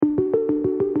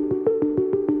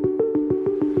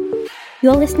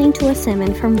You're listening to a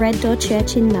sermon from Red Door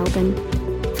Church in Melbourne.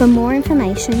 For more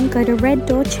information, go to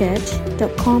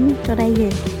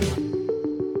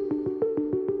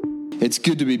reddoorchurch.com.au. It's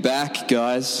good to be back,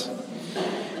 guys.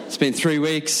 It's been 3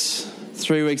 weeks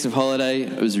of holiday.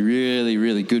 It was really,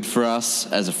 really good for us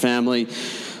as a family.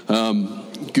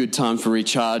 Good time for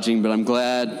recharging, but I'm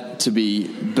glad to be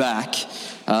back.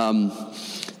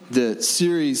 The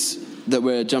series that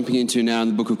we're jumping into now in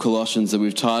the book of Colossians that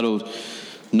we've titled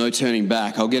No Turning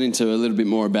Back. I'll get into a little bit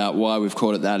more about why we've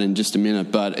called it that in just a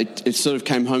minute, but it sort of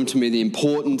came home to me the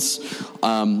importance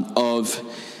of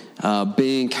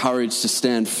being encouraged to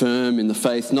stand firm in the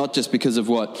faith, not just because of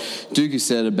what Dooku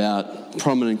said about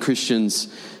prominent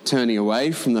Christians turning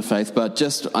away from the faith, but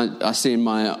just I see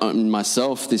in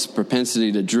myself this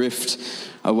propensity to drift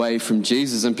away from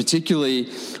Jesus, and particularly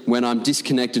when I'm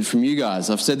disconnected from you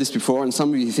guys. I've said this before, and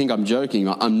some of you think I'm joking.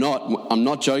 I'm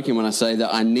not joking when I say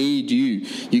that I need you.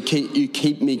 You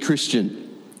keep me Christian.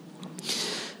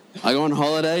 I go on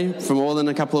holiday for more than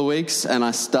a couple of weeks and I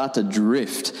start to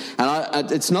drift.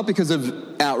 And it's not because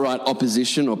of outright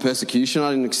opposition or persecution.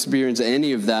 I didn't experience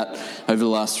any of that over the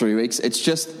last 3 weeks. It's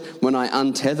just when I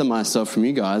untether myself from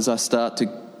you guys, I start to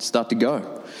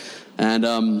go. And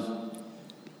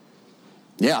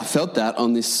I felt that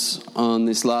on this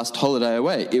last holiday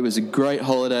away. It was a great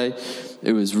holiday.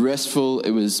 It was restful.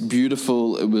 It was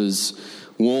beautiful. It was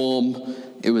warm.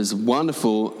 It was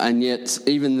wonderful, and yet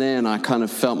even then I kind of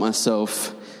felt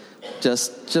myself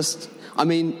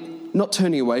not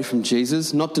turning away from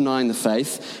Jesus, not denying the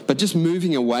faith, but just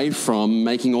moving away from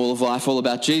making all of life all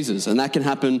about Jesus. And that can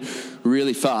happen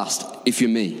really fast if you're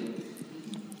me.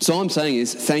 So all I'm saying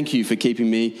is thank you for keeping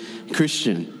me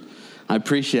Christian. I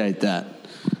appreciate that.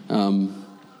 Kind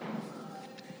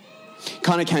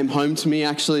of came home to me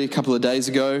actually a couple of days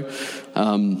ago.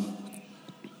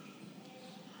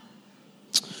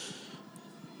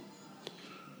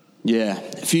 A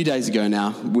few days ago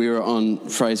now, we were on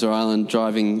Fraser Island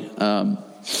driving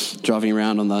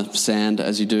around on the sand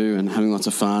as you do and having lots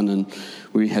of fun, and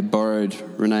we had borrowed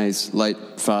Renee's late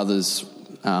father's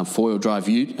four-wheel drive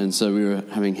ute, and so we were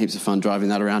having heaps of fun driving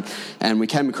that around, and we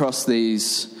came across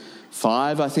these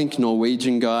 5, I think,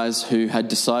 Norwegian guys who had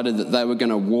decided that they were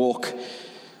going to walk,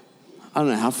 I don't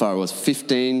know how far it was,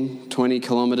 15, 20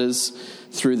 kilometres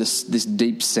through this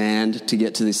deep sand to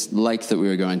get to this lake that we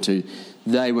were going to.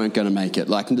 They weren't going to make it.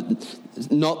 Like,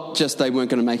 not just they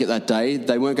weren't going to make it that day,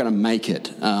 they weren't going to make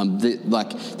it.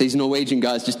 These Norwegian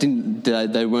guys just didn't,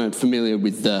 they weren't familiar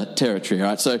with the territory,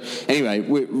 right? So anyway,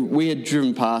 we had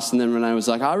driven past, and then Renee was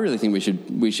like, I really think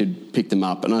we should pick them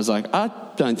up. And I was like, I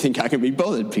don't think I can be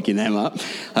bothered picking them up.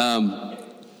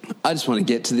 I just want to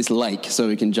get to this lake so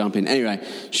we can jump in. Anyway,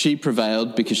 she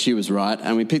prevailed because she was right,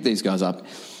 and we picked these guys up.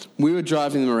 We were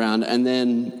driving them around, and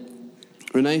then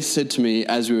Renee said to me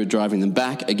as we were driving them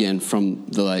back again from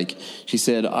the lake, she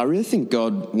said, I really think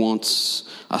God wants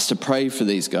us to pray for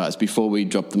these guys before we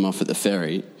drop them off at the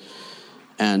ferry.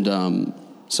 And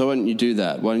so why don't you do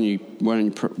that? Why don't you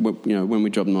when we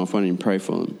drop them off, why don't you pray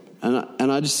for them?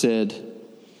 And I just said,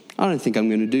 I don't think I'm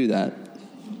going to do that.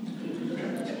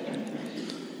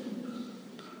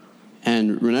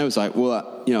 And Renee was like,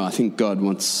 well, I think God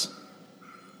wants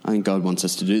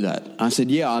us to do that. I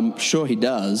said, yeah, I'm sure he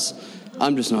does.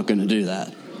 I'm just not going to do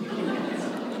that.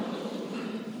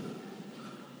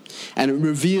 And it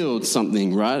revealed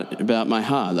something, right, about my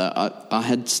heart, that I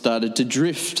had started to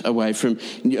drift away from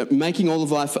making all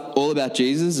of life all about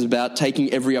Jesus, is about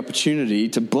taking every opportunity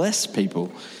to bless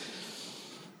people,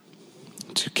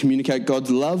 to communicate God's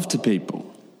love to people.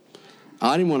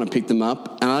 I didn't want to pick them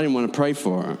up, and I didn't want to pray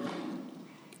for them.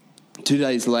 2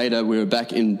 days later, we were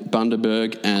back in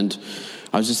Bundaberg, and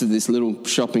I was just at this little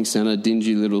shopping centre,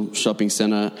 dingy little shopping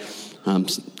centre,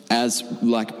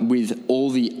 with all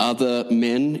the other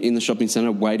men in the shopping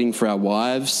centre waiting for our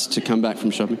wives to come back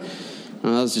from shopping.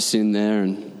 And I was just sitting there,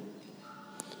 and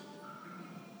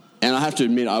I have to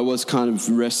admit, I was kind of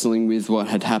wrestling with what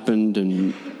had happened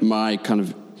and my kind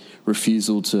of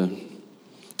refusal to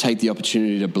take the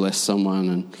opportunity to bless someone.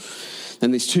 And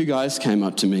then these 2 guys came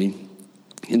up to me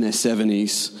in their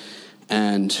 70s,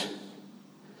 and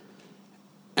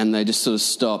they just sort of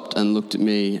stopped and looked at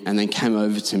me and then came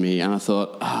over to me, and I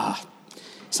thought,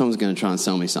 someone's going to try and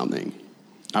sell me something.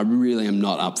 I really am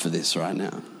not up for this right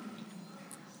now.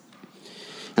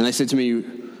 And they said to me,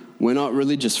 we're not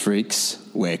religious freaks,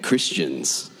 we're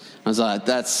Christians. I was like,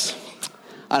 I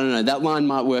don't know, that line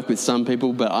might work with some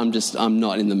people, but I'm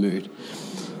not in the mood.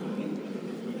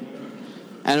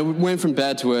 And it went from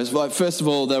bad to worse. Like, first of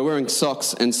all, they were wearing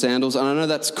socks and sandals, and I know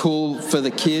that's cool for the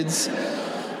kids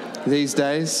these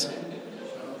days,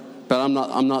 but I'm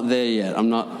not there yet.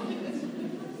 I'm not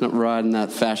not riding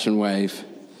that fashion wave.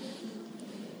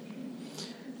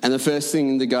 And the first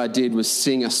thing the guy did was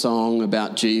sing a song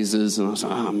about Jesus. And I was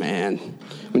like, oh man,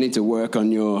 we need to work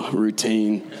on your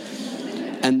routine.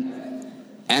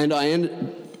 And I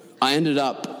ended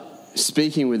up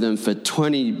speaking with them for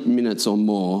 20 minutes or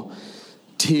more,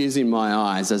 tears in my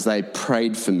eyes as they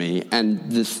prayed for me.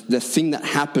 And the thing that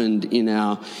happened in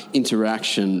our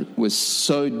interaction was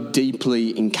so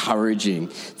deeply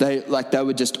encouraging. They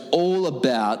were just all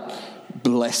about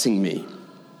blessing me,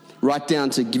 right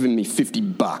down to giving me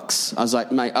 $50. I was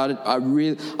like, mate,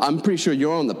 I'm pretty sure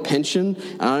you're on the pension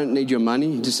and I don't need your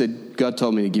money. He just said, God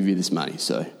told me to give you this money,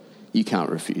 so you can't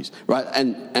refuse, right?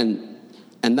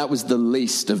 And that was the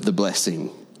least of the blessing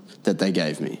that they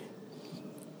gave me.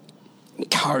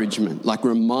 Encouragement, like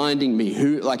reminding me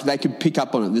they could pick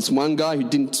up on it. This one guy who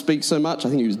didn't speak so much, I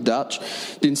think he was Dutch,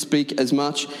 didn't speak as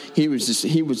much. He was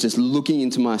just looking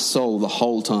into my soul the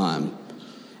whole time,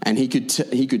 and he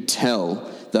could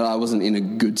tell that I wasn't in a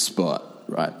good spot,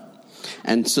 right?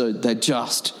 And so they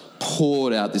just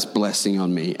poured out this blessing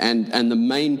on me. And the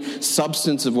main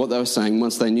substance of what they were saying,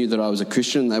 once they knew that I was a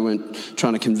Christian, they weren't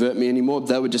trying to convert me anymore.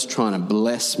 They were just trying to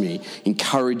bless me,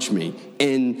 encourage me,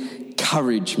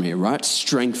 right?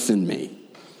 Strengthen me.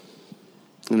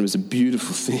 And it was a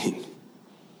beautiful thing.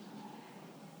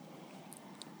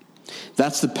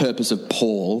 That's the purpose of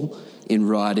Paul in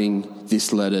writing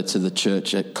this letter to the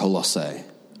church at Colossae.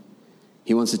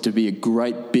 He wants it to be a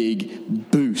great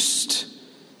big boost,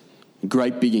 a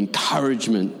great big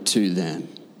encouragement to them.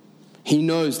 He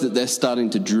knows that they're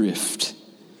starting to drift.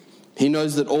 He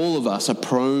knows that all of us are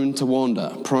prone to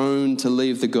wander, prone to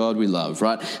leave the God we love,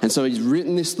 right? And so he's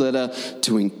written this letter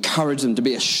to encourage them, to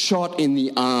be a shot in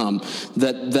the arm,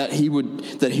 that he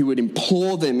would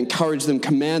implore them, encourage them,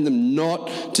 command them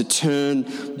not to turn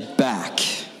back.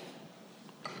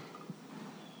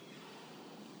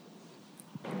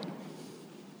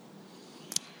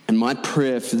 And my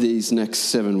prayer for these next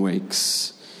 7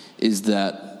 weeks is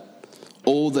that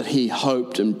all that he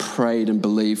hoped and prayed and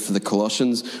believed for the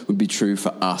Colossians would be true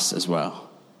for us as well.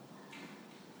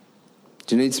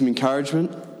 Do you need some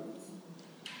encouragement?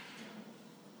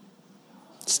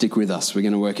 Stick with us. We're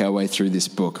going to work our way through this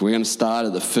book. We're going to start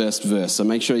at the first verse. So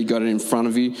make sure you got it in front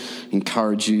of you.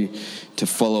 Encourage you to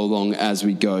follow along as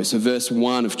we go. So verse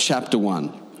 1 of chapter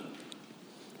 1.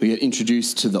 We get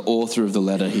introduced to the author of the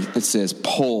letter. It says,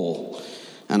 Paul,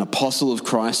 an apostle of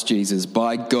Christ Jesus,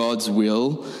 by God's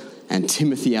will, and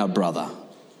Timothy, our brother.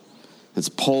 It's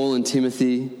Paul and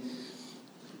Timothy,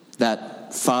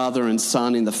 that father and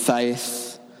son in the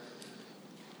faith,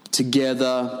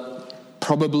 together,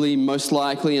 probably most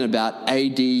likely in about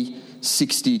AD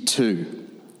 62.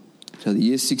 So the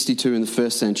year 62 in the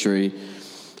first century,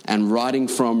 and writing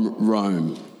from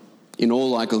Rome. In all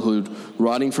likelihood,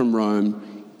 writing from Rome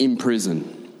in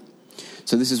prison.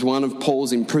 So this is one of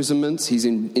Paul's imprisonments. He's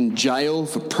in jail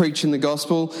for preaching the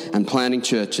gospel and planting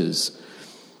churches.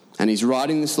 And he's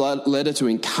writing this letter to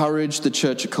encourage the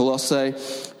church at Colossae,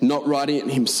 not writing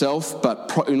it himself,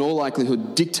 but in all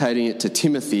likelihood dictating it to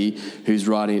Timothy, who's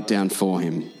writing it down for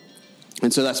him.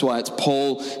 And so that's why it's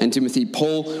Paul and Timothy.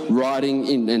 Paul writing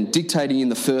in and dictating in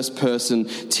the first person,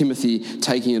 Timothy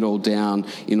taking it all down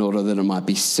in order that it might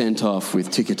be sent off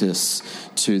with Tychicus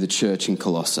to the church in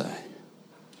Colossae.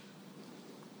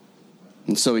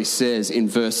 And so he says in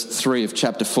verse 3 of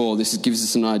chapter 4, this gives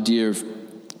us an idea of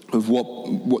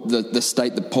what the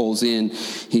state that Paul's in.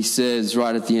 He says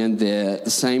right at the end there, at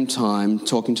the same time,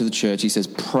 talking to the church, he says,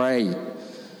 pray,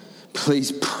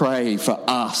 please pray for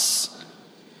us,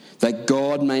 that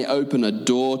God may open a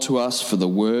door to us for the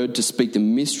word to speak the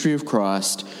mystery of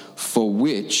Christ, for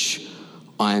which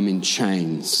I am in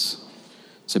chains.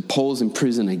 So Paul's in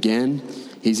prison again.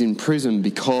 He's in prison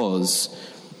because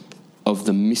of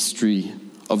the mystery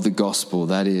of the gospel,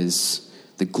 that is,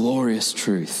 the glorious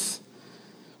truth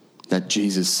that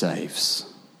Jesus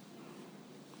saves.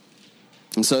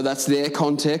 And so that's their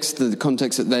context, the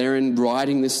context that they're in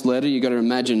writing this letter. You've got to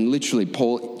imagine literally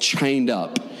Paul chained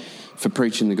up for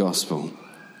preaching the gospel.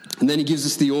 And then he gives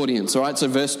us the audience, all right? So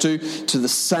verse 2, to the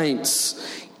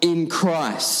saints in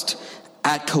Christ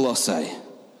at Colossae,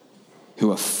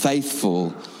 who are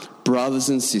faithful brothers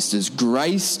and sisters,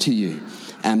 grace to you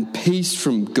and peace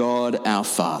from God our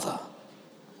Father.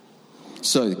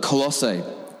 So Colossae,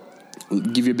 I'll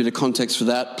give you a bit of context for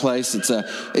that place. It's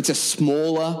a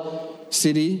smaller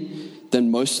city than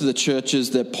most of the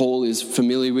churches that Paul is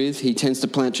familiar with. He tends to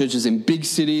plant churches in big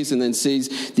cities and then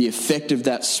sees the effect of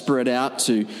that spread out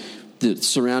to the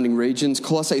surrounding regions.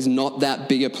 Colossae is not that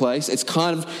big a place. It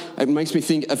makes me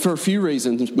think, for a few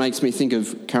reasons, it makes me think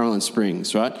of Caroline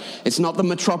Springs, right? It's not the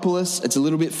metropolis. It's a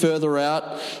little bit further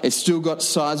out. It's still got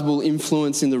sizable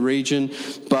influence in the region,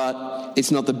 but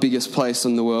it's not the biggest place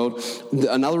in the world.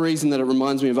 Another reason that it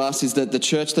reminds me of us is that the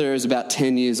church there is about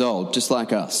 10 years old, just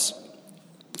like us.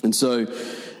 And so,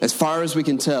 as far as we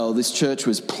can tell, this church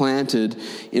was planted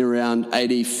in around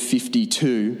AD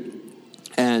 52,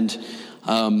 and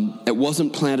it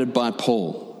wasn't planted by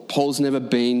Paul. Paul's never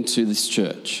been to this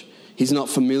church. He's not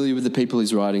familiar with the people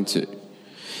he's writing to.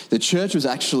 The church was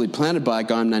actually planted by a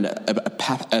guy named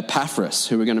Epaphras,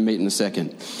 who we're going to meet in a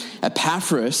second.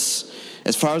 Epaphras,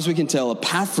 as far as we can tell,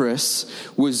 Epaphras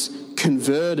was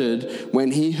converted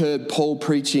when he heard Paul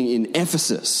preaching in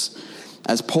Ephesus.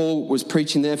 As Paul was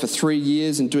preaching there for 3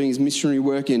 years and doing his missionary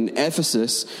work in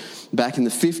Ephesus back in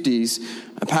the 50s,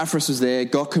 Epaphras was there,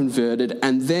 got converted,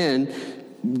 and then,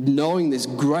 knowing this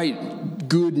great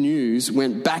good news,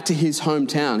 went back to his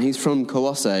hometown. He's from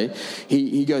Colossae.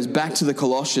 He goes back to the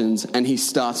Colossians and he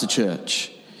starts a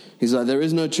church. He's like, there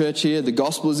is no church here. The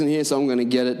gospel isn't here, so I'm going to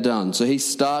get it done. So he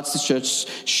starts the church,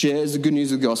 shares the good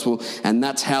news of the gospel, and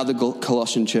that's how the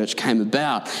Colossian church came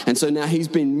about. And so now he's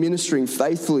been ministering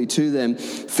faithfully to them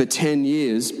for 10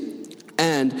 years.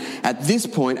 And at this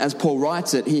point, as Paul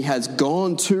writes it, he has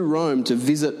gone to Rome to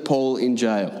visit Paul in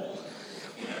jail.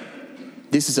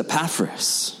 This is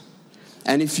Epaphras.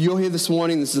 And if you're here this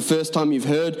morning, this is the first time you've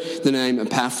heard the name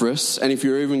Epaphras, and if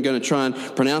you're even going to try and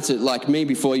pronounce it like me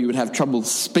before, you would have trouble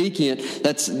speaking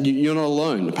it, you're not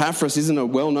alone. Epaphras isn't a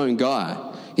well-known guy.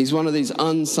 He's one of these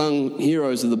unsung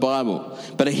heroes of the Bible,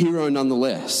 but a hero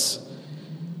nonetheless.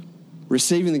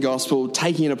 Receiving the gospel,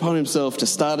 taking it upon himself to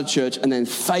start a church, and then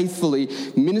faithfully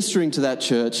ministering to that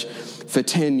church for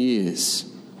 10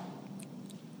 years.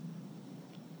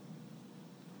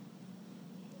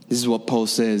 This is what Paul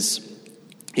says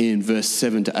in verse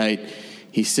 7 to 8.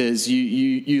 He says,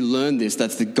 you learn this,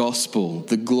 that's the gospel,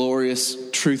 the glorious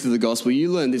truth of the gospel.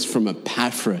 You learn this from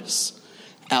Epaphras,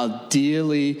 our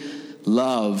dearly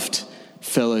loved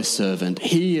fellow servant.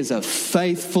 He is a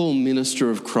faithful minister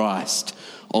of Christ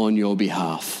on your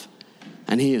behalf.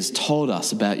 And he has told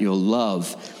us about your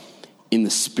love in the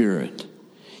Spirit.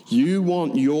 You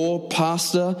want your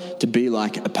pastor to be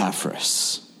like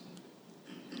Epaphras.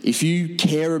 If you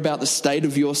care about the state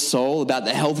of your soul, about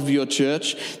the health of your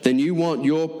church, then you want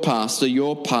your pastor,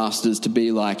 your pastors to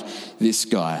be like this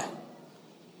guy.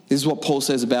 This is what Paul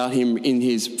says about him in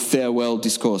his farewell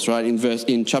discourse, right?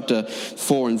 In chapter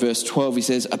 4 and verse 12, he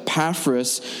says,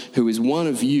 Epaphras, who is one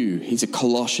of you, he's a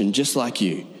Colossian just like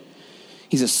you.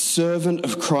 He's a servant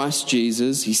of Christ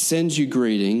Jesus. He sends you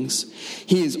greetings.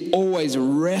 He is always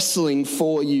wrestling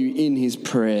for you in his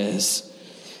prayers,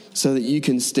 so that you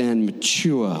can stand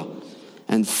mature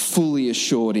and fully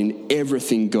assured in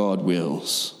everything God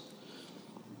wills.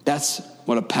 That's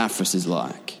what Epaphras is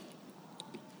like.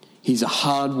 He's a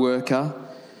hard worker.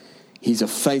 He's a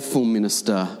faithful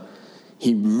minister.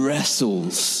 He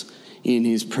wrestles in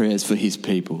his prayers for his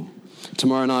people.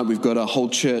 Tomorrow night we've got a whole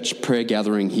church prayer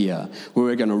gathering here where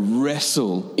we're going to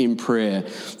wrestle in prayer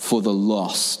for the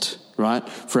lost. Right?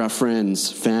 For our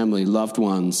friends, family, loved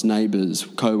ones, neighbours,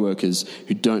 co-workers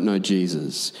who don't know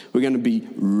Jesus. We're going to be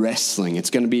wrestling. It's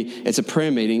a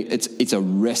prayer meeting. It's a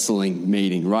wrestling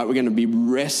meeting, right? We're going to be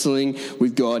wrestling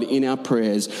with God in our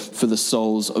prayers for the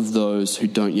souls of those who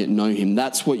don't yet know him.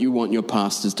 That's what you want your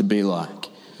pastors to be like.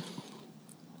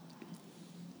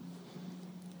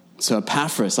 So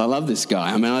Epaphras, I love this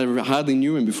guy. I mean, I hardly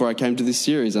knew him before I came to this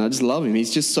series, and I just love him.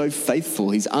 He's just so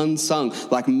faithful. He's unsung.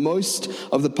 Like most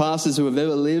of the pastors who have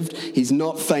ever lived, he's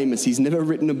not famous. He's never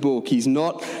written a book. He's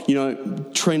not,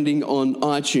 trending on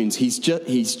iTunes.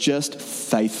 He's just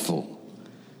faithful.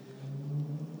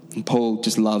 And Paul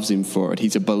just loves him for it.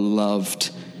 He's a beloved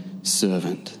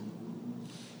servant.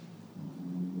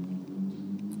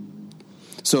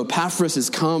 So Epaphras has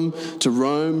come to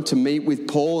Rome to meet with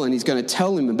Paul, and he's going to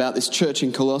tell him about this church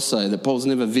in Colossae that Paul's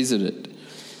never visited.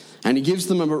 And he gives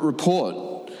them a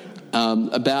report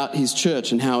about his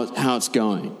church and how it's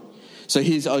going. So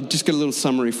I'll just get a little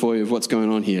summary for you of what's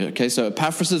going on here. Okay, so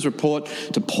Epaphras' report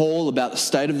to Paul about the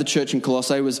state of the church in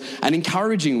Colossae was an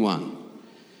encouraging one.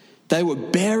 They were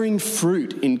bearing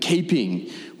fruit in keeping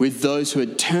with those who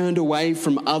had turned away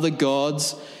from other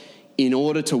gods in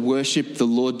order to worship the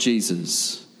Lord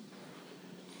Jesus.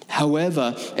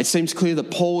 However, it seems clear that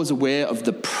Paul was aware of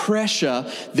the pressure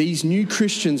these new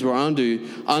Christians were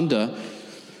under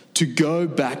to go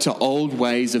back to old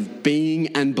ways of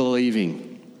being and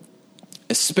believing,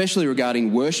 especially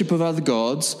regarding worship of other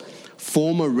gods,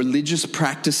 former religious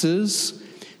practices,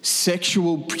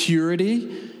 sexual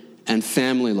purity, and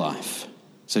family life.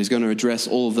 So he's going to address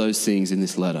all of those things in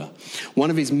this letter. One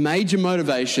of his major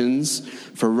motivations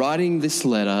for writing this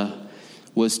letter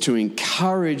was to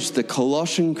encourage the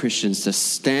Colossian Christians to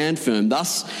stand firm.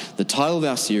 Thus, the title of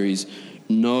our series,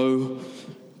 No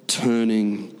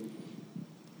Turning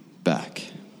Back.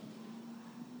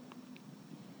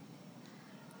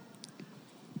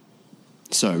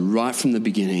 So right from the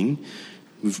beginning,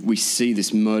 we see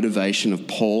this motivation of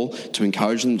Paul to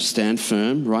encourage them to stand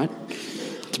firm, right?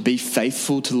 To be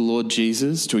faithful to the Lord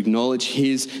Jesus, to acknowledge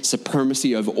his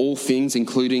supremacy over all things,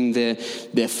 including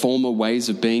their former ways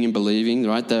of being and believing,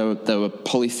 right? They were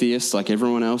polytheists like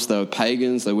everyone else. They were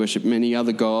pagans. They worshipped many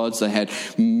other gods. They had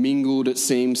mingled, it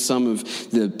seems, some of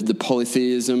the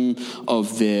polytheism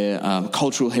of their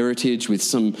cultural heritage with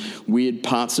some weird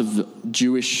parts of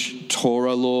Jewish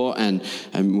Torah law, and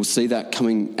we'll see that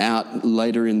coming out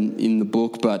later in the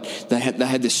book. But they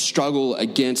had this struggle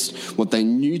against what they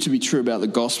knew to be true about the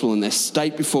gospel and their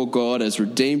state before God as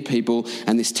redeemed people,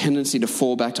 and this tendency to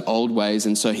fall back to old ways.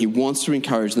 And so he wants to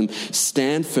encourage them,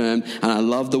 stand firm. And I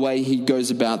love the way he goes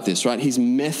about this, right? His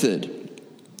method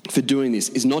for doing this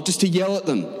is not just to yell at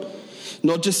them,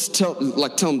 not just tell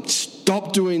them,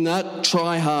 stop doing that,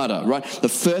 try harder, right? The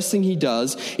first thing he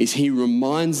does is he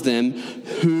reminds them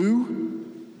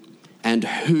who and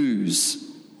whose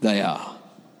they are.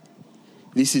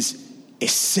 This is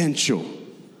essential.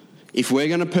 If we're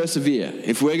going to persevere,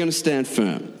 if we're going to stand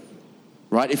firm,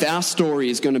 right? If our story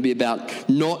is going to be about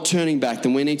not turning back,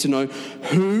 then we need to know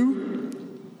who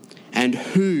and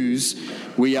whose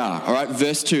we are. All right,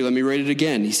 verse 2, let me read it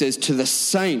again. He says, to the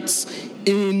saints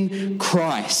in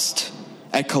Christ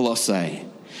at Colossae,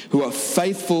 who are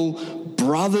faithful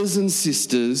brothers and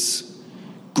sisters,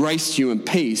 grace to you and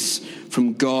peace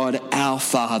from God our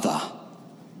Father.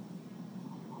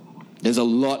 There's a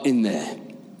lot in there.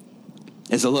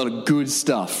 There's a lot of good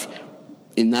stuff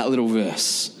in that little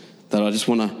verse that I just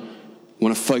want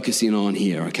to focus in on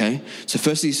here, okay? So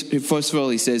first of all,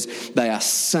 he says they are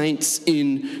saints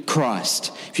in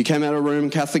Christ. If you came out of a Roman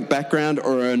Catholic background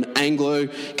or an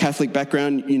Anglo-Catholic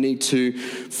background, you need to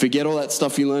forget all that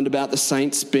stuff you learned about the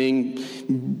saints being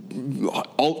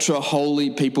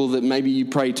ultra-holy people that maybe you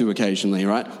pray to occasionally,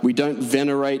 right? We don't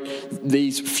venerate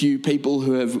these few people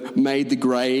who have made the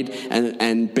grade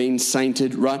and been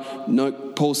sainted, right? No,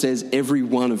 Paul says every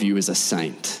one of you is a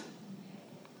saint.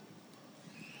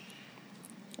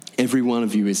 Every one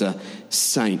of you is a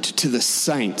saint. To the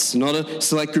saints, not a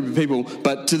select group of people,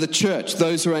 but to the church,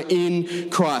 those who are in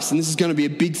Christ. And this is going to be a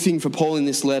big thing for Paul in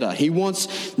this letter. He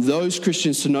wants those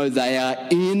Christians to know they are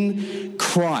in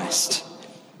Christ.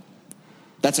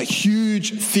 That's a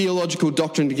huge theological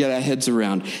doctrine to get our heads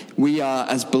around. We are,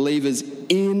 as believers,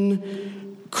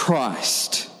 in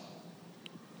Christ.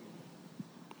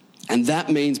 And that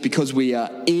means because we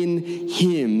are in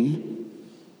him,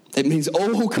 it means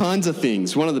all kinds of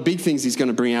things. One of the big things he's going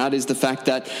to bring out is the fact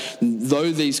that though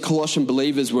these Colossian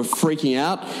believers were freaking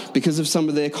out because of some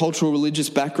of their cultural religious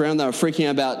background, they were freaking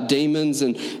out about demons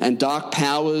and dark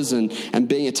powers and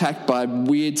being attacked by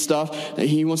weird stuff.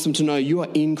 He wants them to know you are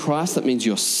in Christ. That means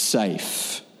you're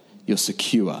safe, you're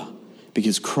secure,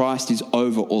 because Christ is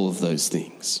over all of those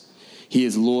things. He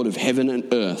is Lord of heaven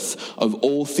and earth, of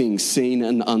all things seen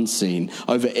and unseen.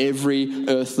 Over every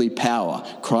earthly power,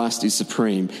 Christ is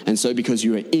supreme. And so because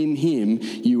you are in him,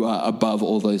 you are above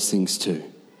all those things too.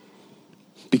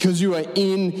 Because you are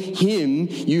in him,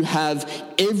 you have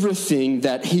everything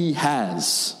that he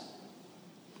has.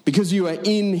 Because you are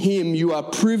in him, you are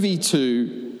privy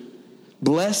to,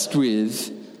 blessed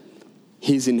with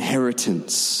his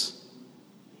inheritance.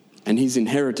 And his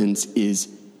inheritance is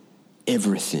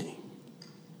everything.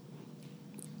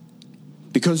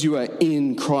 Because you are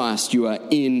in Christ, you are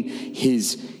in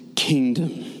his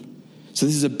kingdom. So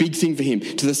this is a big thing for him.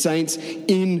 To the saints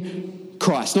in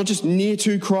Christ. Not just near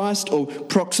to Christ or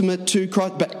proximate to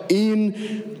Christ, but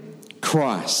in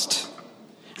Christ.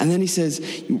 And then he says,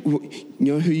 you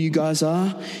know who you guys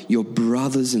are? Your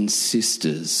brothers and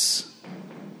sisters.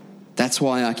 That's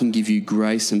why I can give you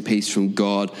grace and peace from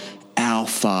God, our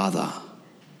Father.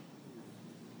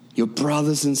 Your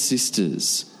brothers and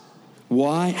sisters.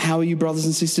 Why? How are you brothers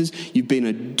and sisters? You've been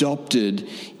adopted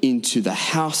into the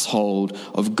household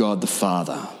of God the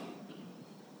Father.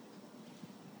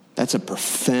 That's a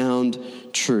profound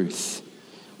truth.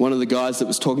 One of the guys that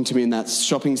was talking to me in that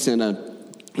shopping centre,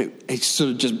 he sort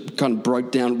of just kind of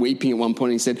broke down weeping at one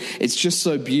point. He said, it's just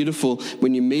so beautiful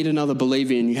when you meet another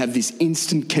believer and you have this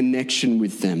instant connection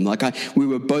with them. Like we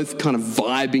were both kind of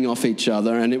vibing off each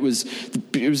other, and it was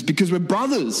because we're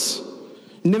brothers.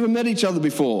 Never met each other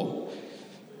before.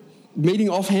 meeting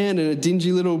offhand in a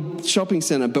dingy little shopping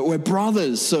centre, but we're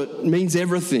brothers, so it means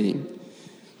everything.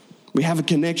 We have a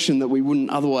connection that we wouldn't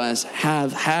otherwise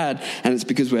have had, and it's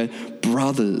because we're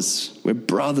brothers. We're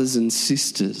brothers and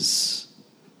sisters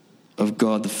of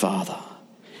God the Father.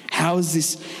 How has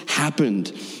this happened?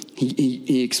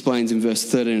 He explains in verse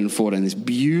 13 and 14 this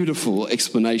beautiful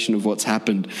explanation of what's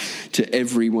happened to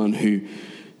everyone who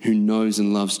knows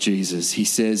and loves Jesus. He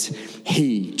says,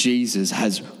 He, Jesus,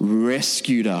 has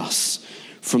rescued us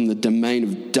from the domain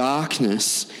of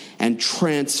darkness and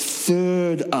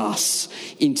transferred us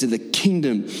into the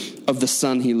kingdom of the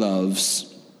Son He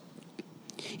loves.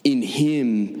 In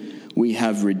Him we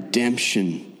have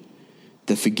redemption,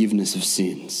 the forgiveness of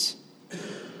sins.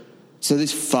 So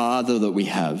this Father that we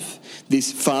have,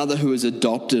 this Father who has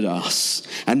adopted us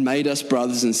and made us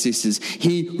brothers and sisters,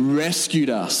 He rescued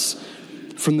us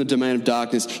from the domain of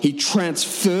darkness. He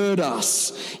transferred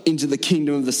us into the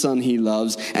kingdom of the Son He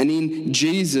loves. And in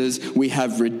Jesus, we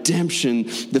have redemption,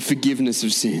 the forgiveness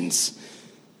of sins.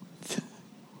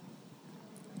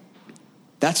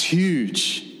 That's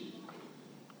huge.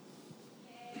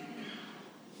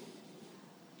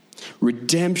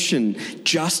 Redemption,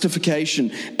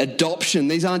 justification, adoption.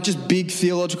 These aren't just big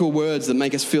theological words that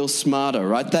make us feel smarter,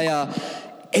 right? They are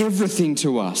everything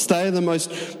to us. They are the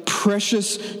most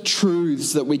precious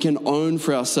truths that we can own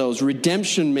for ourselves.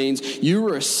 Redemption means you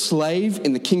were a slave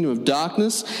in the kingdom of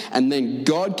darkness, and then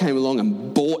God came along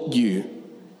and bought you.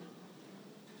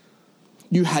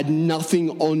 You had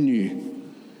nothing on you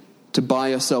to buy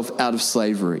yourself out of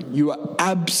slavery. You are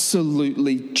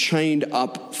absolutely chained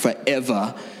up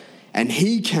forever. And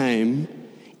He came,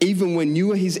 even when you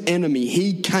were His enemy,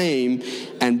 He came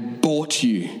and bought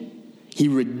you. He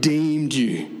redeemed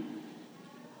you.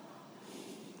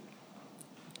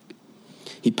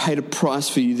 He paid a price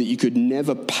for you that you could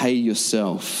never pay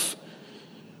yourself.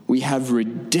 We have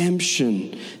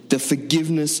redemption, the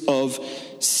forgiveness of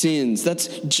sins. That's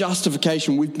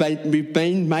justification. We've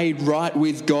been made right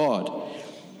with God.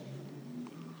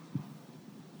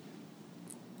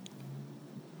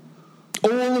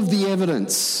 All of the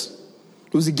evidence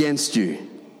was against you.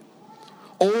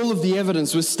 All of the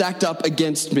evidence was stacked up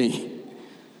against me.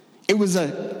 It was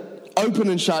an open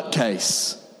and shut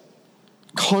case.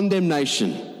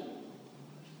 Condemnation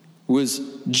was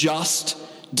just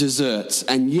deserts.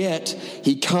 And yet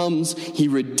He comes, He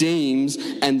redeems,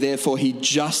 and therefore He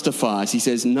justifies. He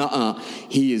says, nuh-uh,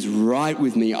 He is right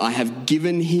with me. I have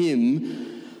given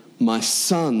Him my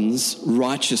Son's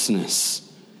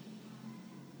righteousness.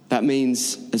 That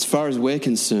means, as far as we're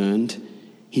concerned,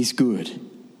 He's good.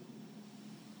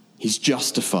 He's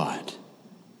justified.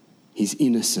 He's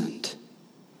innocent.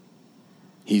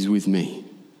 He's with me.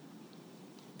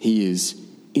 He is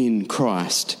in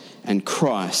Christ, and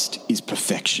Christ is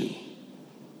perfection.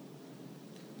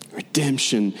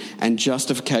 Redemption and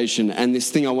justification, and this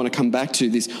thing I want to come back to,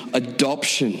 this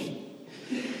adoption.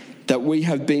 That we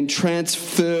have been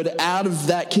transferred out of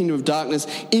that kingdom of darkness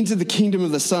into the kingdom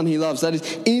of the Son He loves. That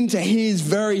is, into His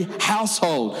very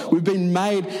household. We've been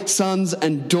made sons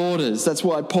and daughters. That's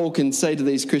why Paul can say to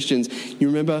these Christians, you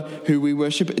remember who we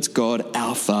worship? It's God,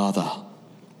 our Father.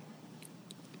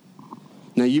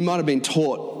 Now, you might have been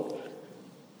taught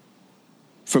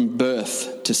from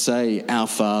birth to say, our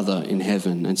Father in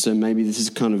heaven. And so maybe this is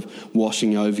kind of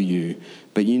washing over you.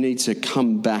 But you need to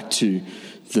come back to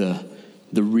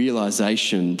the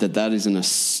realization that that is an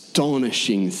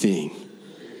astonishing thing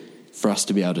for us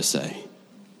to be able to say.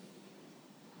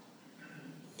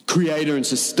 Creator and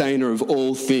sustainer of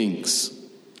all things,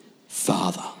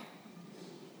 Father.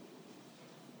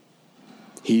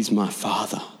 He's my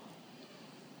Father.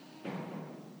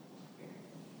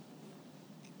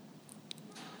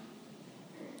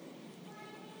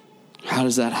 How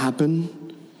does that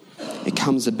happen? It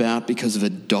comes about because of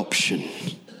adoption.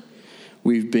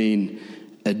 We've been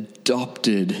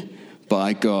adopted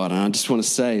by God. And I just want to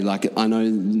say, I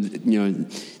know,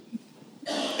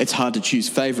 it's hard to choose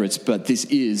favorites, but this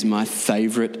is my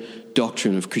favorite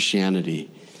doctrine of Christianity,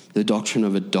 the doctrine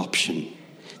of adoption.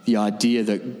 The idea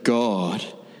that God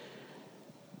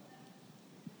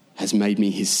has made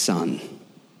me His son.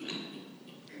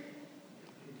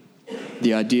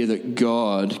 The idea that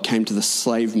God came to the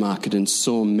slave market and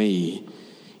saw me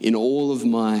in all of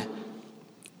my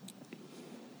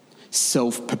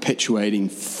self-perpetuating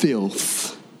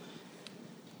filth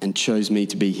and chose me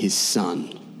to be His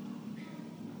son.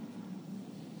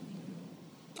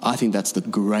 I think that's the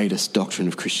greatest doctrine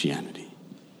of Christianity.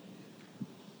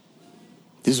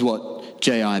 This is what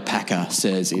J.I. Packer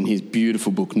says in his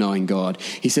beautiful book, Knowing God.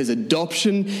 He says,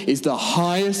 adoption is the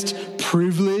highest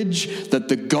privilege that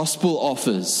the gospel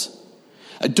offers.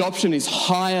 Adoption is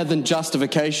higher than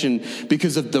justification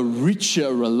because of the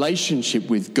richer relationship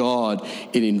with God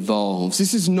it involves.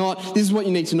 This is what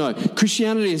you need to know.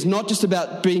 Christianity is not just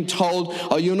about being told,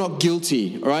 oh, you're not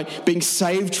guilty, all right? Being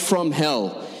saved from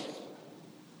hell.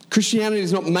 Christianity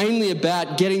is not mainly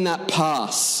about getting that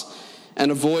pass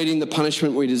and avoiding the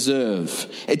punishment we deserve.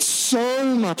 It's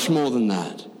so much more than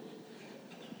that.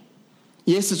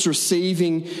 Yes, it's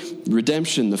receiving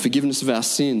redemption, the forgiveness of our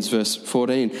sins, verse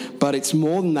 14. But it's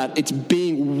more than that. It's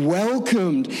being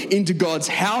welcomed into God's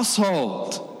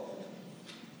household.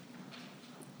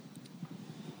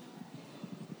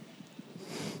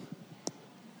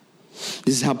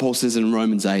 This is how Paul says it in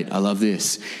Romans 8. I love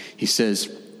this. He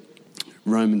says,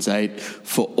 Romans 8,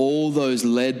 for all those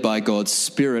led by God's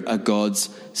Spirit are God's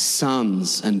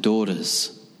sons and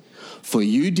daughters. For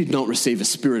you did not receive a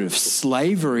spirit of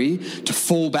slavery to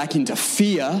fall back into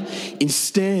fear.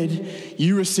 Instead,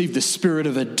 you received the spirit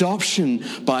of adoption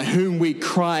by whom we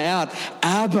cry out,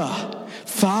 Abba,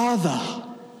 Father.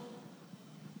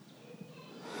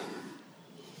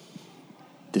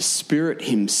 The Spirit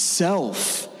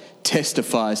himself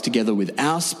testifies together with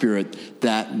our spirit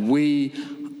that we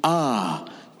are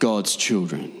God's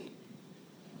children.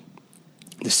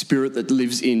 The Spirit that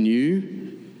lives in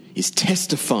you is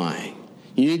testifying.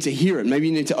 You need to hear it. Maybe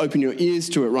you need to open your ears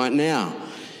to it right now.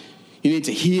 You need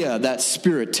to hear that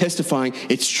Spirit testifying.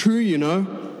 It's true, you know.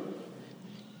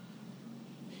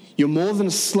 You're more than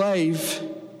a slave.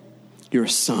 You're a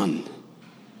son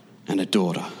and a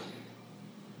daughter.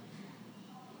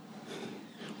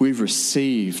 We've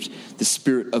received the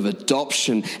spirit of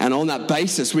adoption, and on that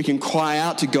basis we can cry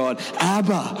out to God,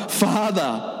 Abba,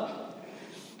 Father,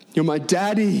 you're my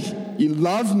daddy, you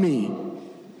love me,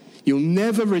 you'll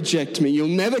never reject me, you'll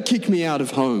never kick me out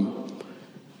of home.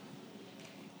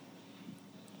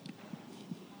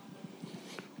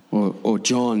 Or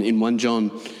John, in 1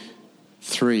 John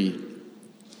 3,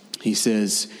 he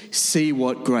says, see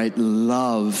what great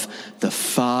love the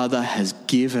Father has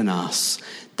given us,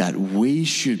 that we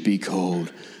should be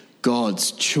called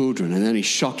God's children. And then he's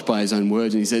shocked by his own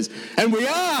words and he says, and we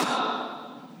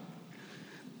are.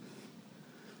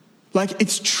 Like,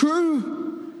 it's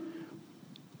true.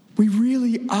 We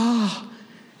really are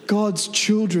God's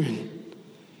children.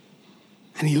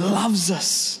 And he loves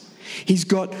us. He's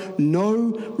got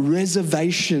no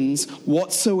reservations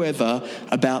whatsoever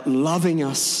about loving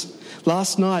us.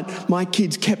 Last night, my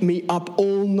kids kept me up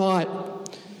all night.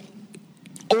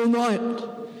 All night.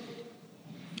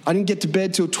 I didn't get to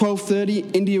bed till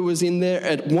 12:30. India was in there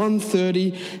at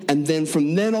 1:30. And then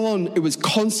from then on, it was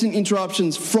constant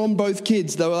interruptions from both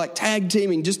kids. They were like tag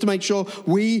teaming just to make sure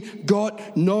we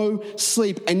got no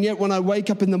sleep. And yet when I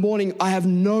wake up in the morning, I have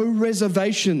no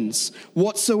reservations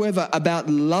whatsoever about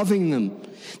loving them.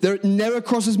 There it never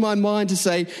crosses my mind to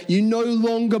say, you no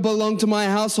longer belong to my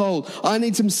household. I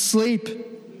need some sleep.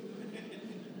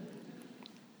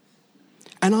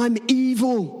 And I'm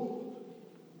evil.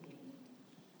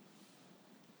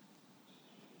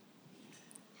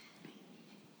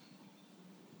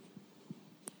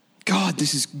 God,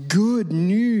 this is good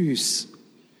news.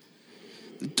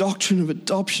 The doctrine of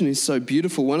adoption is so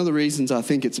beautiful. One of the reasons I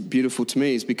think it's beautiful to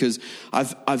me is because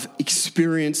I've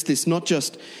experienced this not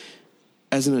just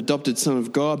as an adopted son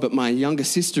of God, but my younger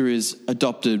sister is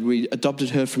adopted. We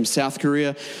adopted her from South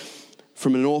Korea,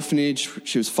 from an orphanage.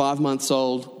 She was 5 months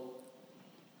old.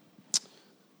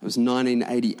 It was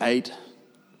 1988.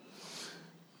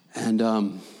 And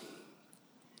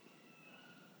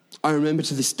I remember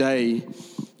to this day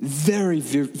very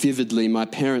vividly my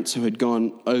parents who had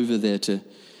gone over there to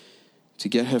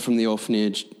get her from the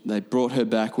orphanage. They brought her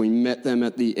back. We met them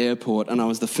at the airport and I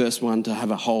was the first one to have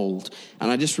a hold.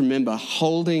 And I just remember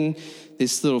holding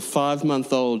this little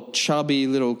 5-month-old chubby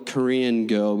little Korean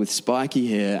girl with spiky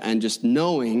hair and just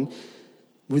knowing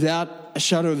without a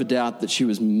shadow of a doubt that she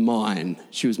was mine.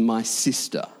 She was my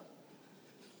sister.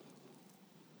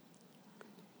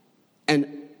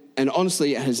 And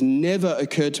honestly, it has never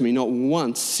occurred to me, not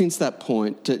once since that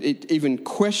point, to even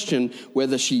question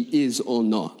whether she is or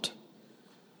not.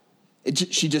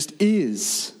 She just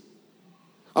is.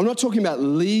 I'm not talking about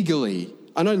legally.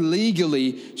 I know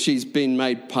legally she's been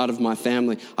made part of my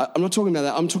family. I'm not talking about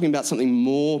that. I'm talking about something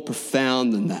more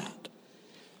profound than that.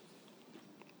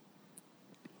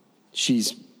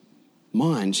 She's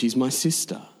mine. She's my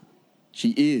sister.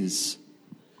 She is.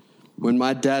 When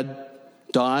my dad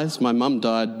dies, my mum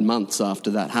died months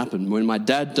after that happened. When my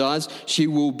dad dies, she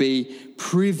will be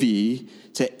privy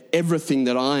to everything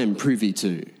that I am privy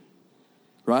to,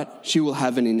 right? She will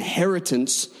have an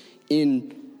inheritance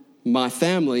in my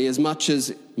family as much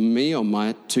as me or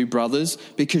my 2 brothers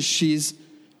because she's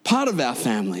part of our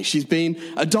family. She's been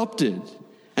adopted.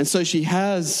 And so she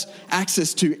has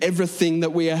access to everything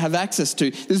that we have access to.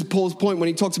 This is Paul's point when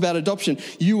he talks about adoption.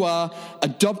 You are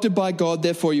adopted by God,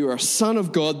 therefore you are a son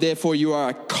of God, therefore you are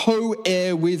a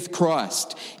co-heir with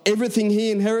Christ. Everything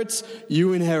he inherits,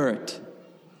 you inherit.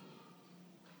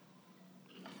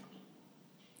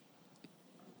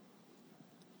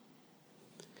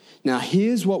 Now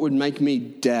here's what would make me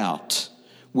doubt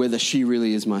whether she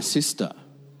really is my sister.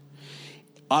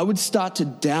 I would start to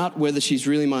doubt whether she's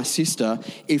really my sister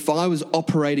if I was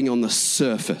operating on the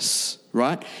surface,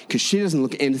 right? Because she doesn't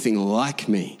look anything like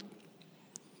me.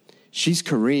 She's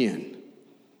Korean,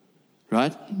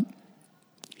 right?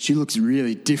 She looks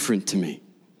really different to me.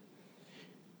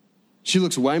 She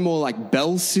looks way more like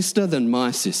Belle's sister than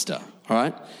my sister, all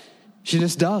right? She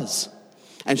just does.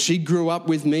 And she grew up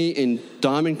with me in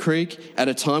Diamond Creek at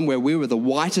a time where we were the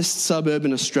whitest suburb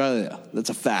in Australia. That's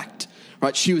a fact.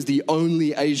 Right, she was the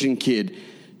only Asian kid,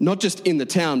 not just in the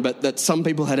town, but that some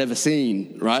people had ever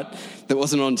seen, right, that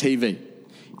wasn't on TV.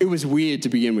 It was weird to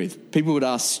begin with. People would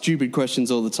ask stupid questions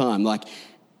all the time, like,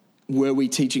 were we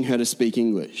teaching her to speak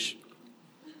English?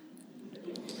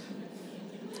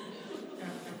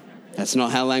 That's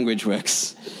not how language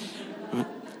works. Right?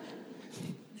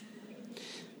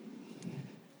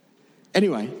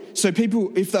 Anyway, so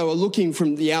people, if they were looking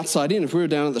from the outside in, if we were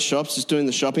down at the shops just doing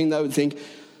the shopping, they would think,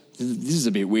 this is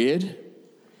a bit weird.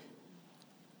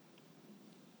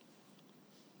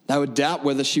 They would doubt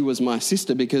whether she was my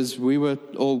sister because we were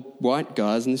all white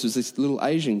guys and this was this little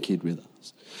Asian kid with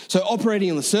us. So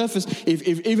operating on the surface,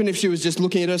 even if she was just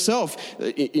looking at herself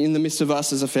in the midst of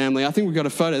us as a family, I think we've got a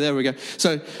photo. There we go.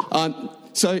 So,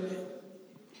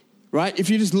 right, if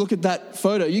you just look at that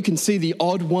photo, you can see the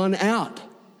odd one out.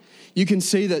 You can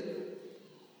see that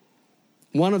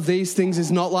one of these things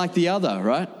is not like the other,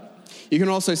 right? You can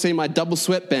also see my double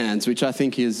sweatbands, which I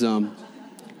think is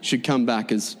should come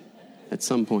back at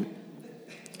some point.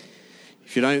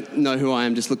 If you don't know who I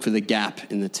am, just look for the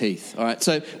gap in the teeth. All right.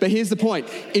 So, but here's the point: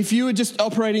 if you were just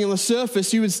operating on the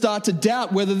surface, you would start to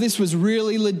doubt whether this was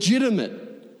really legitimate.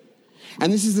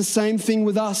 And this is the same thing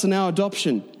with us and our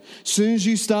adoption. As soon as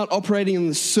you start operating on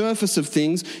the surface of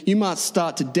things, you might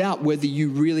start to doubt whether you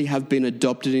really have been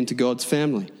adopted into God's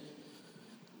family.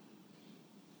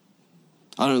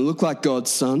 I don't look like God's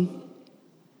son.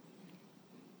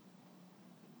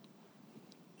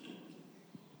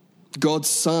 God's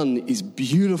son is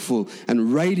beautiful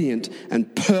and radiant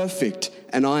and perfect,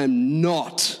 and I am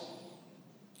not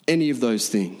any of those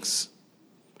things.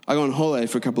 I go on holiday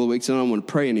for a couple of weeks and I don't want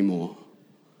to pray anymore.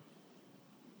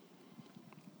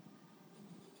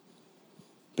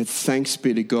 But thanks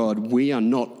be to God, we are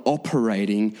not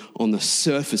operating on the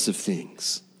surface of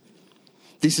things.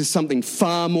 This is something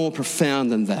far more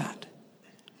profound than that.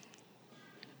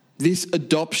 This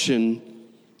adoption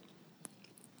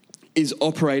is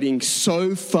operating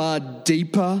so far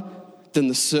deeper than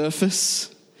the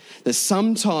surface that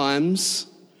sometimes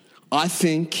I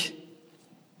think,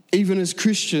 even as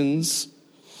Christians,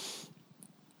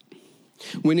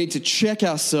 we need to check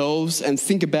ourselves and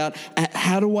think about,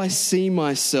 how do I see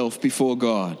myself before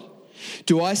God?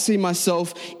 Do I see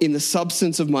myself in the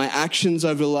substance of my actions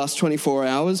over the last 24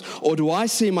 hours? Or do I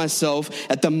see myself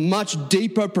at the much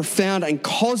deeper, profound and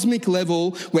cosmic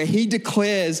level where he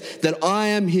declares that I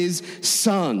am his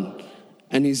son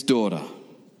and his daughter?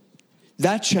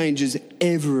 That changes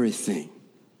everything.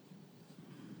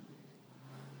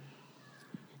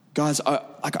 Guys,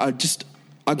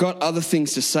 I got other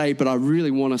things to say, but I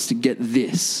really want us to get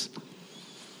this.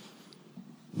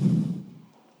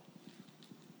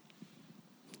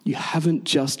 You haven't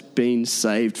just been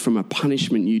saved from a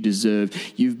punishment you deserve.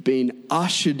 You've been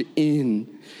ushered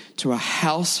in to a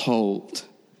household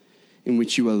in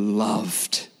which you are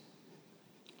loved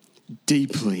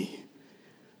deeply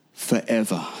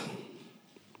forever.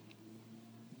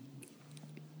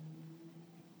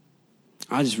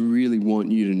 I just really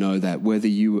want you to know that whether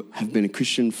you have been a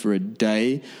Christian for a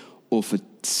day or for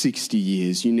 60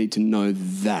 years, you need to know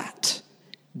that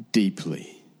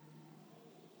deeply.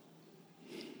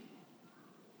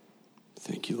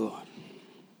 Thank you, Lord.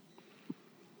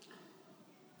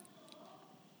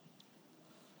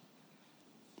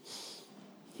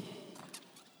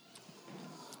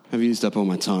 I've used up all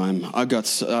my time.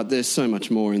 There's so much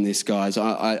more in this, guys.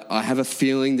 I have a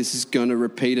feeling this is going to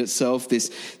repeat itself,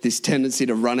 this tendency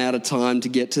to run out of time to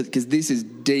get to, because this is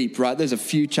deep, right? There's a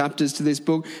few chapters to this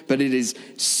book, but it is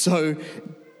so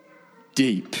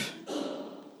deep.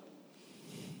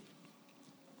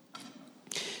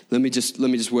 Let me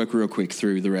just work real quick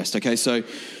through the rest. Okay, so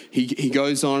he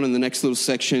goes on in the next little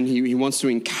section. He wants to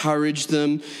encourage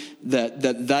them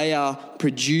that they are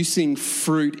producing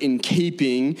fruit in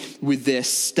keeping with their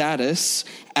status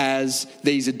as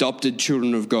these adopted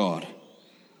children of God.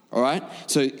 All right?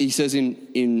 So he says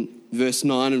in verse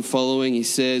 9 and following, he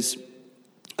says,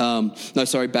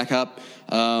 back up.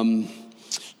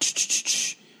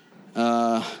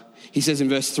 He says in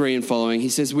verse 3 and following, he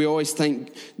says, we always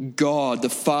thank God, the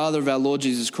Father of our Lord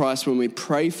Jesus Christ, when we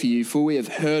pray for you, for we have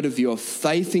heard of your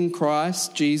faith in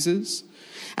Christ Jesus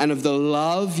and of the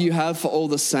love you have for all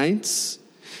the saints,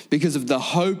 because of the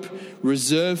hope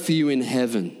reserved for you in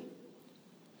heaven.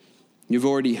 You've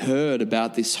already heard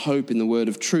about this hope in the word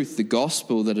of truth, the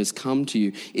gospel that has come to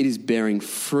you. It is bearing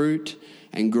fruit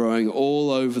and growing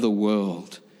all over the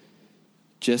world,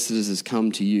 just as it has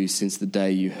come to you since the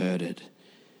day you heard it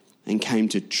and came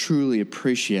to truly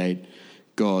appreciate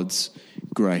God's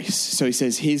grace. So he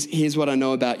says, here's what I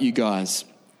know about you guys.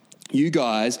 You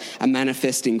guys are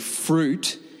manifesting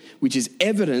fruit, which is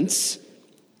evidence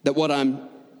that what I'm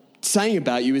saying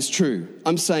about you is true.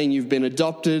 I'm saying you've been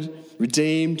adopted,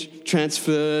 redeemed,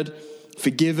 transferred,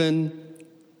 forgiven,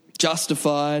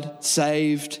 justified,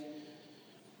 saved.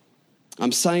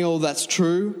 I'm saying all that's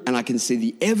true, and I can see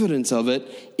the evidence of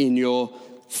it in your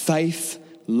faith,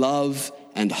 love,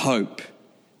 and hope.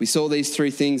 We saw these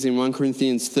three things in 1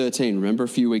 Corinthians 13, remember a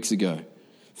few weeks ago.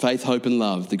 Faith, hope, and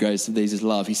love. The greatest of these is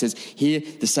love. He says here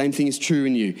the same thing is true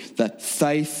in you, that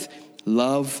faith,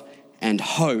 love, and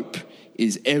hope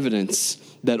is evidence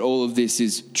that all of this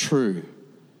is true.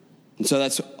 And so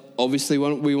that's obviously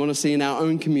what we want to see in our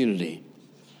own community.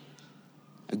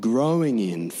 A growing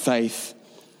in faith,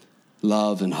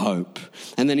 love, and hope.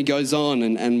 And then he goes on,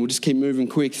 and we'll just keep moving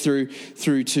quick through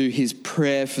to his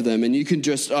prayer for them. And you can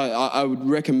just, I would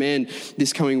recommend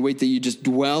this coming week that you just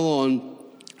dwell on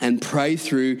and pray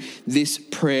through this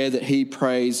prayer that he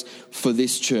prays for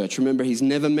this church. Remember, he's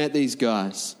never met these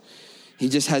guys. He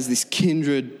just has this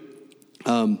kindred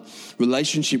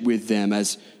relationship with them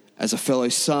as a fellow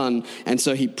son. And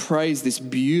so he prays this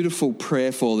beautiful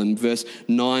prayer for them, verse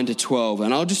 9 to 12.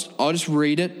 And I'll just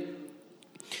read it.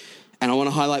 And I want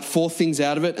to highlight 4 things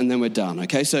out of it, and then we're done,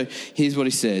 okay? So here's what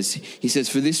he says. He says,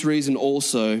 for this reason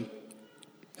also,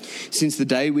 since the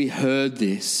day we heard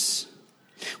this,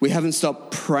 we haven't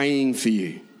stopped praying for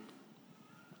you.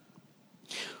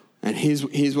 And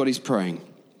here's what he's praying.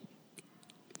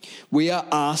 We are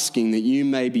asking that you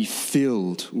may be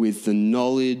filled with the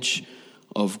knowledge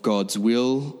of God's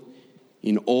will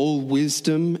in all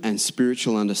wisdom and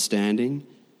spiritual understanding,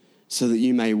 so that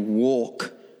you may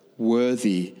walk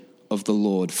worthy of the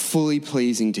Lord, fully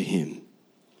pleasing to him,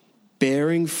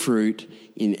 bearing fruit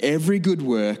in every good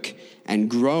work and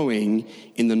growing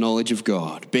in the knowledge of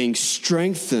God, being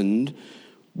strengthened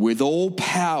with all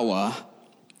power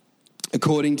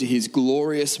according to his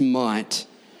glorious might,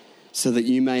 so that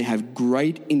you may have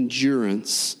great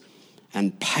endurance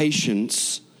and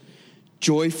patience,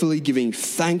 joyfully giving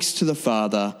thanks to the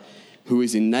Father who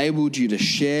has enabled you to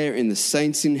share in the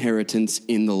saints' inheritance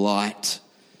in the light.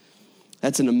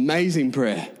 That's an amazing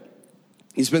prayer.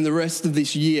 You spend the rest of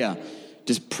this year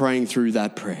just praying through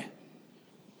that prayer.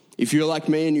 If you're like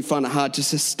me and you find it hard to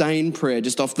sustain prayer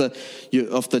just off the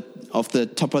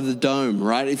top of the dome,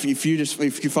 right? If you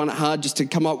find it hard just to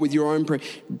come up with your own prayer,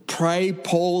 pray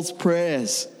Paul's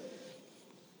prayers.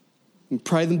 And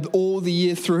pray them all the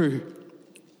year through.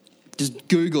 Just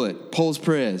Google it, Paul's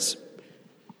prayers.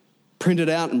 Print it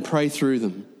out and pray through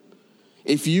them.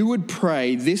 If you would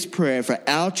pray this prayer for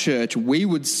our church, we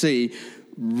would see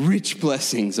rich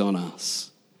blessings on us.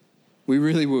 We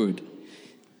really would.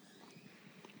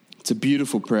 It's a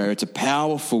beautiful prayer. It's a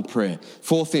powerful prayer.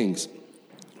 4 things.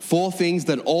 4 things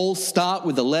that all start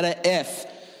with the letter F.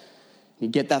 You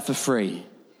get that for free.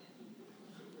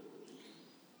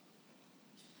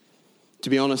 To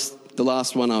be honest, the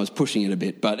last one I was pushing it a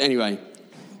bit. But anyway,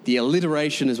 the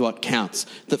alliteration is what counts.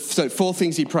 So 4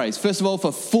 things he prays. First of all,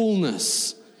 for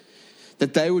fullness,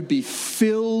 that they would be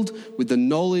filled with the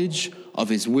knowledge of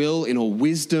his will in all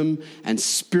wisdom and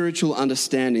spiritual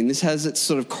understanding. This has its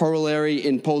sort of corollary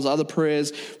in Paul's other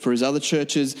prayers for his other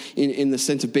churches in the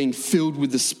sense of being filled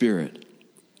with the Spirit.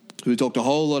 We talked a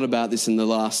whole lot about this in the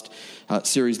last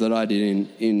series that I did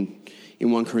in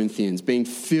 1 Corinthians, being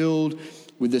filled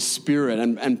with the Spirit.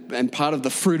 And part of the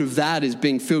fruit of that is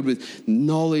being filled with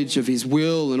knowledge of his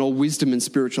will and all wisdom and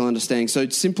spiritual understanding. So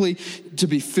simply to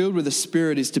be filled with the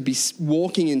Spirit is to be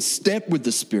walking in step with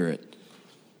the Spirit.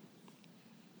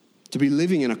 To be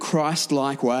living in a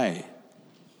Christ-like way.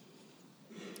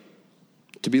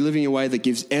 To be living in a way that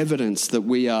gives evidence that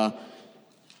we are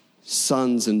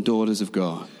sons and daughters of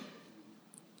God.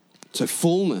 So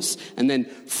fullness, and then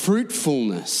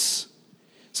fruitfulness.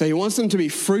 So he wants them to be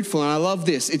fruitful, and I love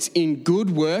this. It's in good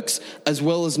works as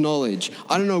well as knowledge.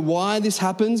 I don't know why this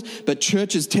happens, but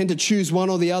churches tend to choose one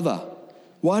or the other.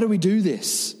 Why do we do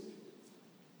this?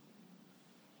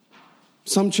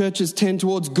 Some churches tend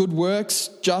towards good works,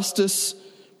 justice,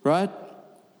 right?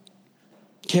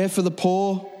 Care for the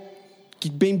poor,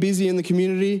 being busy in the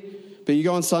community. But you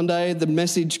go on Sunday, the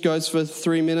message goes for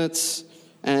 3 minutes,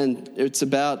 and it's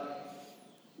about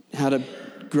how to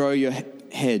grow your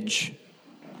hedge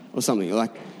or something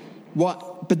like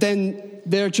what. But then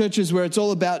there are churches where it's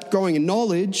all about growing in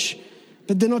knowledge,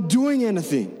 but they're not doing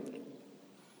anything.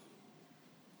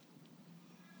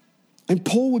 And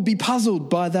Paul would be puzzled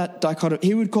by that dichotomy.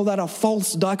 He would call that a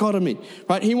false dichotomy,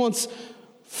 right? He wants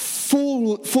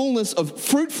fullness of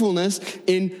fruitfulness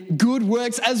in good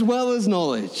works as well as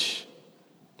knowledge.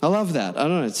 I love that. I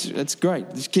don't know, it's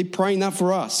great. Just keep praying that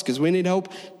for us because we need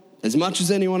help as much as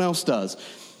anyone else does.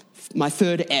 My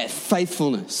third F,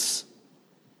 faithfulness.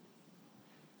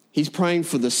 He's praying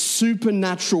for the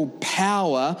supernatural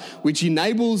power which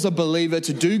enables a believer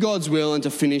to do God's will and to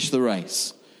finish the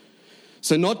race.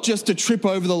 So not just to trip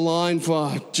over the line for,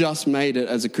 I just made it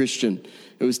as a Christian.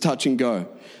 It was touch and go.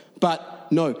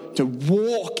 But no, to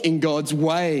walk in God's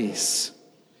ways,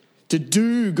 to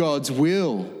do God's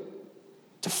will,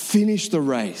 to finish the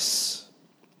race,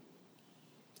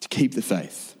 to keep the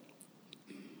faith.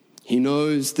 He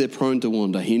knows they're prone to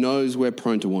wander. He knows we're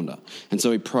prone to wander. And so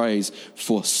he prays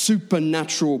for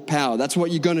supernatural power. That's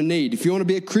what you're going to need. If you want to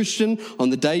be a Christian on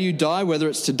the day you die, whether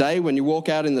it's today when you walk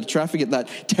out in the traffic at that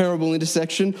terrible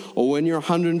intersection or when you're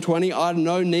 120, I don't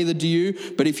know, neither do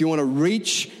you. But if you want to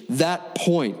reach that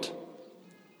point,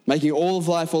 making all of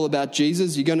life all about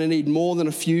Jesus, you're going to need more than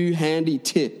a few handy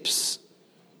tips,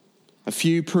 a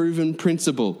few proven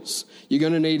principles. You're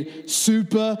going to need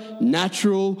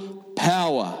supernatural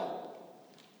power,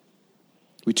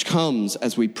 which comes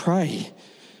as we pray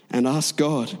and ask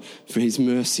God for his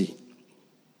mercy.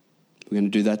 We're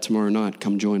going to do that tomorrow night.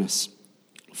 Come join us.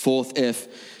 Fourth F,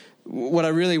 what I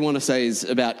really want to say is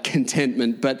about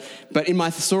contentment, but in my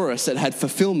thesaurus it had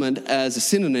fulfillment as a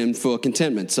synonym for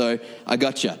contentment. So I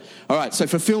got you. All right, so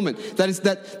fulfillment, that is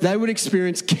that they would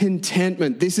experience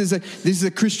contentment. This is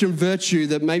a Christian virtue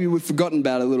that maybe we've forgotten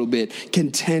about a little bit.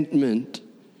 Contentment.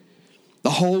 The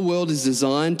whole world is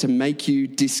designed to make you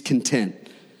discontent.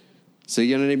 So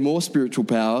you're going to need more spiritual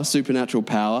power, supernatural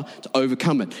power to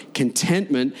overcome it.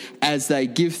 Contentment as they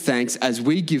give thanks, as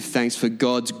we give thanks for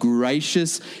God's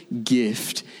gracious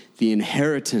gift, the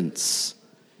inheritance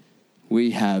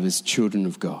we have as children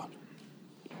of God.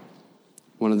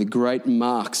 One of the great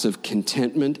marks of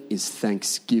contentment is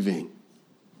thanksgiving.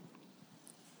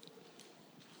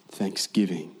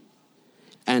 Thanksgiving.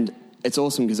 And it's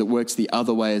awesome because it works the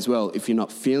other way as well. If you're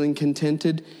not feeling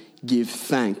contented, give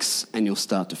thanks and you'll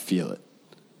start to feel it.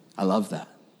 I love that.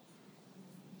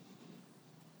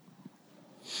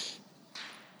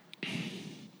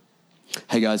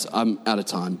 Hey guys, I'm out of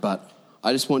time, but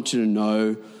I just want you to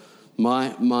know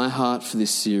my heart for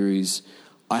this series,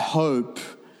 I hope,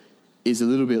 is a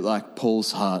little bit like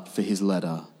Paul's heart for his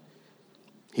letter.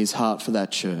 His heart for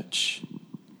that church.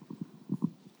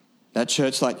 That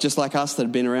church, just like us that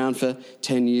have been around for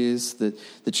 10 years, the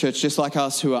church just like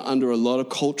us who are under a lot of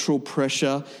cultural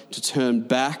pressure to turn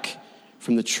back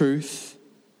from the truth,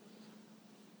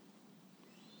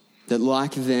 that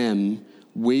like them,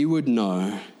 we would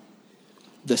know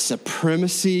the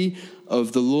supremacy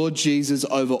of the Lord Jesus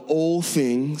over all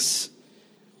things,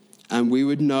 and we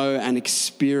would know and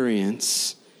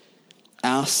experience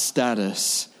our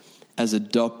status as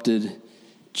adopted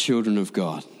children of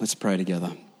God. Let's pray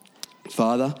together.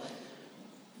 Father,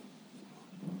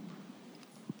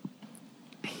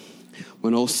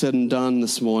 when all's said and done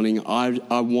this morning,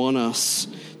 I want us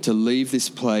to leave this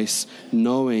place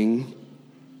knowing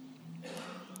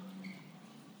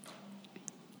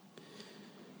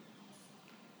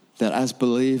that as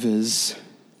believers,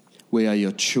 we are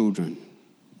your children,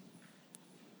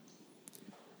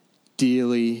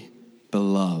 dearly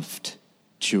beloved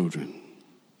children.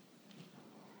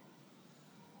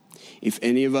 If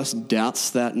any of us doubts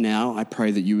that now, I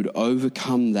pray that you would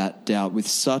overcome that doubt with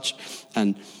such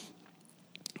an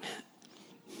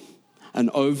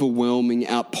overwhelming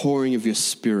outpouring of your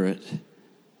Spirit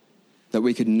that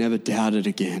we could never doubt it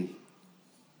again.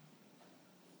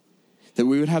 That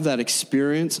we would have that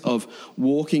experience of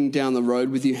walking down the road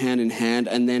with you hand in hand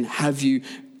and then have you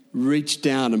reach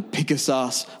down and pick us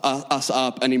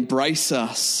up and embrace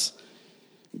us,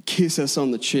 kiss us on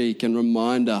the cheek and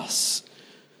remind us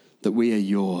that we are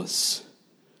yours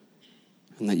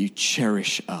and that you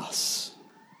cherish us.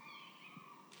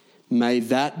 May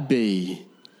that be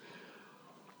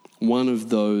one of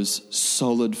those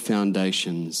solid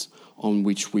foundations on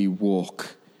which we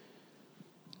walk.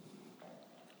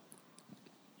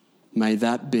 May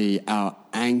that be our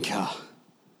anchor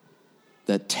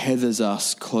that tethers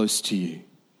us close to you.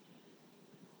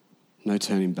 No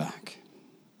turning back.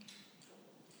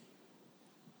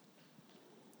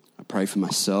 I pray for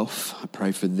myself. I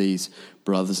pray for these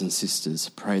brothers and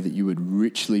sisters. I pray that you would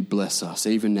richly bless us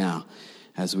even now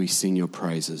as we sing your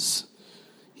praises.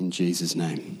 In Jesus'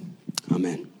 name,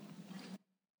 amen.